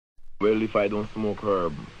Well, if I don't smoke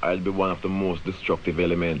herb, I'll be one of the most destructive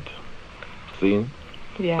element. See?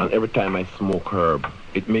 Yeah. And every time I smoke herb,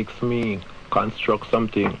 it makes me construct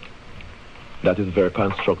something that is very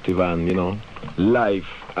constructive and, life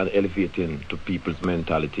and elevating to people's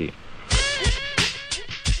mentality.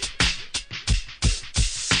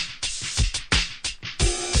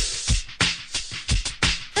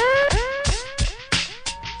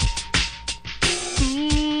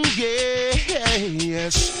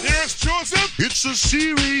 Yes, Joseph. It's a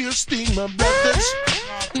serious thing, my brothers.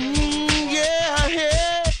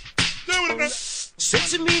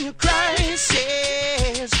 Sets me in a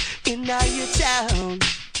crisis in our town.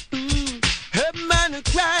 Her man a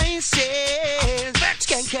crisis.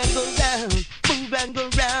 Can't go round, move and go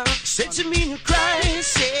round. Sets me in a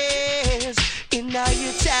crisis in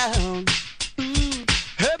our town.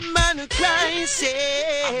 Her man a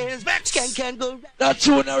crisis. Can't go round. That's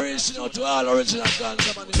one original to all original guns.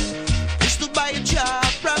 Used to buy a job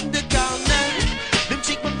from the corner. Them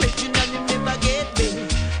take my bread and you never get me.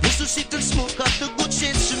 Used to sit and smoke up the good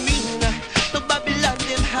sense to me. The Babylon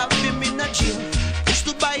them have him in a jail. Used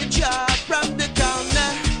to buy a job from the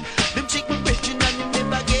corner. Them take my bread and you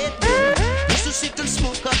never get me. Used to sit and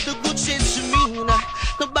smoke up the good sense to me.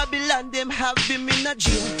 The Babylon them have him in a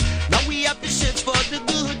jail. Now we have to search for the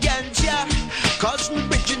good ganja. Cause my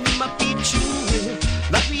bread and my feet chew.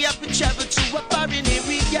 Now we have to travel to a foreign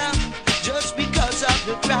area just because of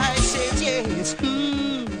the crisis, yes.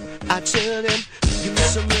 I tell them, give me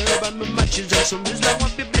some herb and my matches and some rizla. I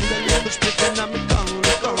want to build a little split and I'm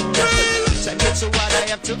corner. Time gets so hard I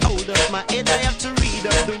have to hold up my head. I have to read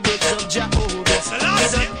up the words of Jehovah.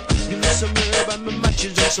 Give me some herb and my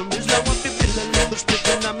matches and some rizla. I want to build a little split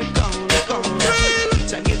and I'm corner.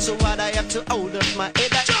 Time gets so hard I have to hold up my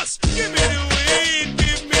head. Just give me the weed,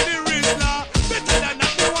 give me the rizla. Better than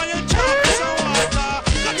that, me want you chop some water.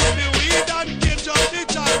 Got to the weed and get up the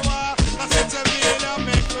charwa. I said to me,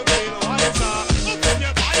 make me feel wiser. Open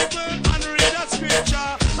your Bible and read a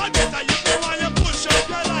scripture. And better you me want you push up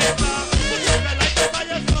your lighter. Push up your lighter by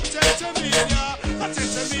your smoke, tell to me, yeah. I tell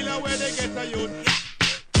to me where they get the youth.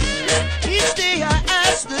 Each day I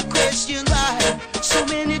ask the question why so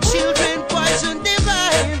many children poison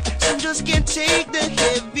divine. Some just can't take the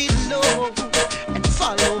heavy load and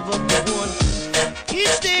fall overboard.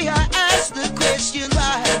 Each day I ask the question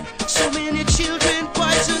why so many children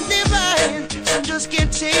poison divine. Some just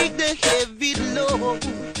can't take the heavy load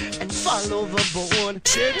and fall overboard.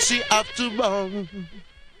 Said she have to run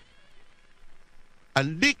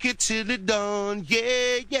and lick it till it done,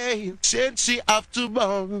 yeah. Said she have to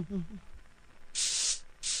run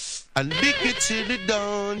and lick it till it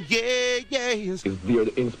done, yeah. Is there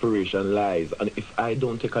the inspiration lies, and if I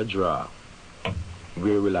don't take a draw,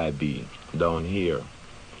 where will I be? Down here,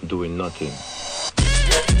 doing nothing.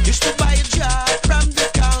 Used to buy a job from the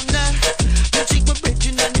corner. You take my bread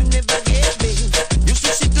and you never get me. Used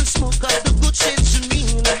to sit and smoke up the good sense to me.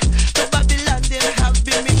 The Babylon them have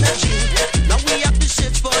been in a jail. Now we have to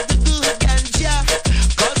search for the good ganja.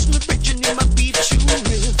 Cause my bread and my beat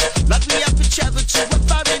chewing. Like we have to travel to a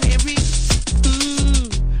foreign area.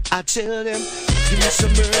 I tell them, give me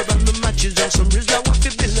some herb and my matches and some rizla. I want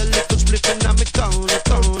to build a little split and I'm a corner.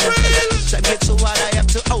 Time gets so hard I have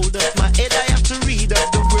to hold up my head. I have to read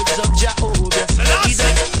up the words of Jehovah.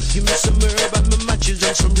 Give me some herb and my matches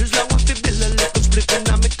and some rizla. I want to build a little split and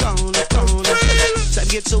I'm a corner. Time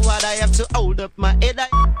gets so hard I have to hold up my head.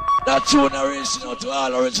 That's one original to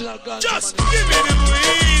all original guns. Just give me the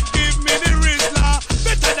weed, give me the rizla.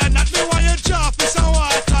 Better than that, me want you chop with some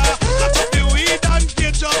water. Cut up the weed and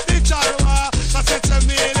get up the charwa. I said to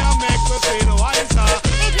me, make me feel wiser.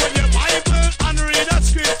 Open your Bible and read a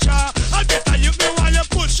scripture. I better you me while you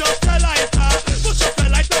push up your lighter. Push up your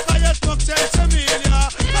lighter by your smoke, tell to me, yeah.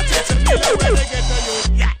 I tell to me where they get the youth,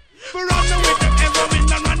 yeah. We run with them heroin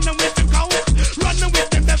and run with them coke. Run with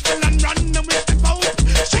them devil and run with them pope.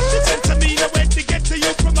 Check the sense of me where to get to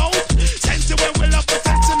you promote. Sense of where we love, but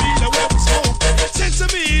sense of me where we smoke. Sense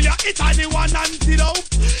of me, it's only one antidote.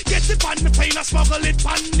 Get it on the plane, I smuggle it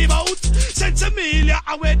on the boat. Sense of me,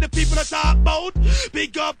 I wear the people that talk about.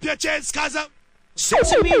 Big up your chest, cause I'm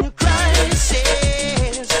Sense of me in a crisis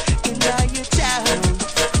in your town.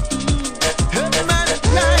 Her man a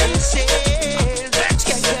crisis.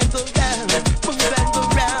 Can't go down, move and go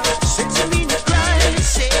round. Sense of me in a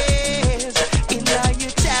crisis in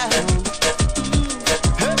your town.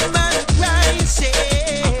 Her man a crisis.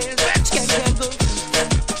 Can't go.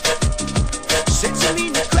 Sense of me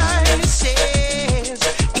in a crisis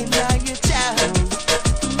in your town.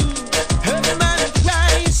 Her man a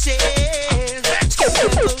crisis. Can't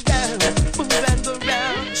go down, move and go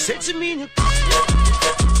round.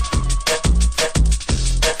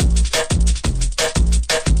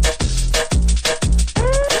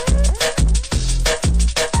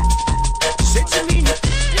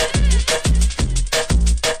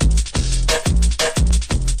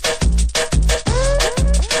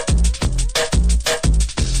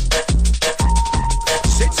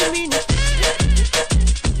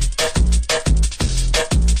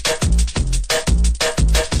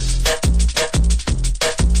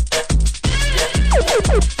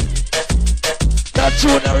 That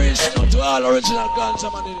tune original to all original guns,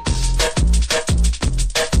 man.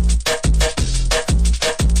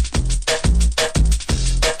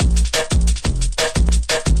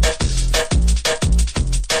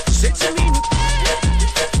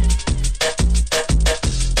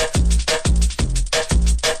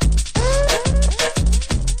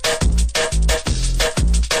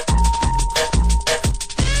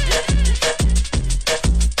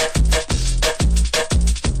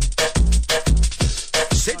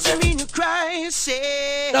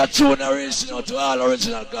 That tune original to all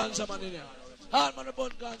original guns, man. All man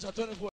about guns are 24.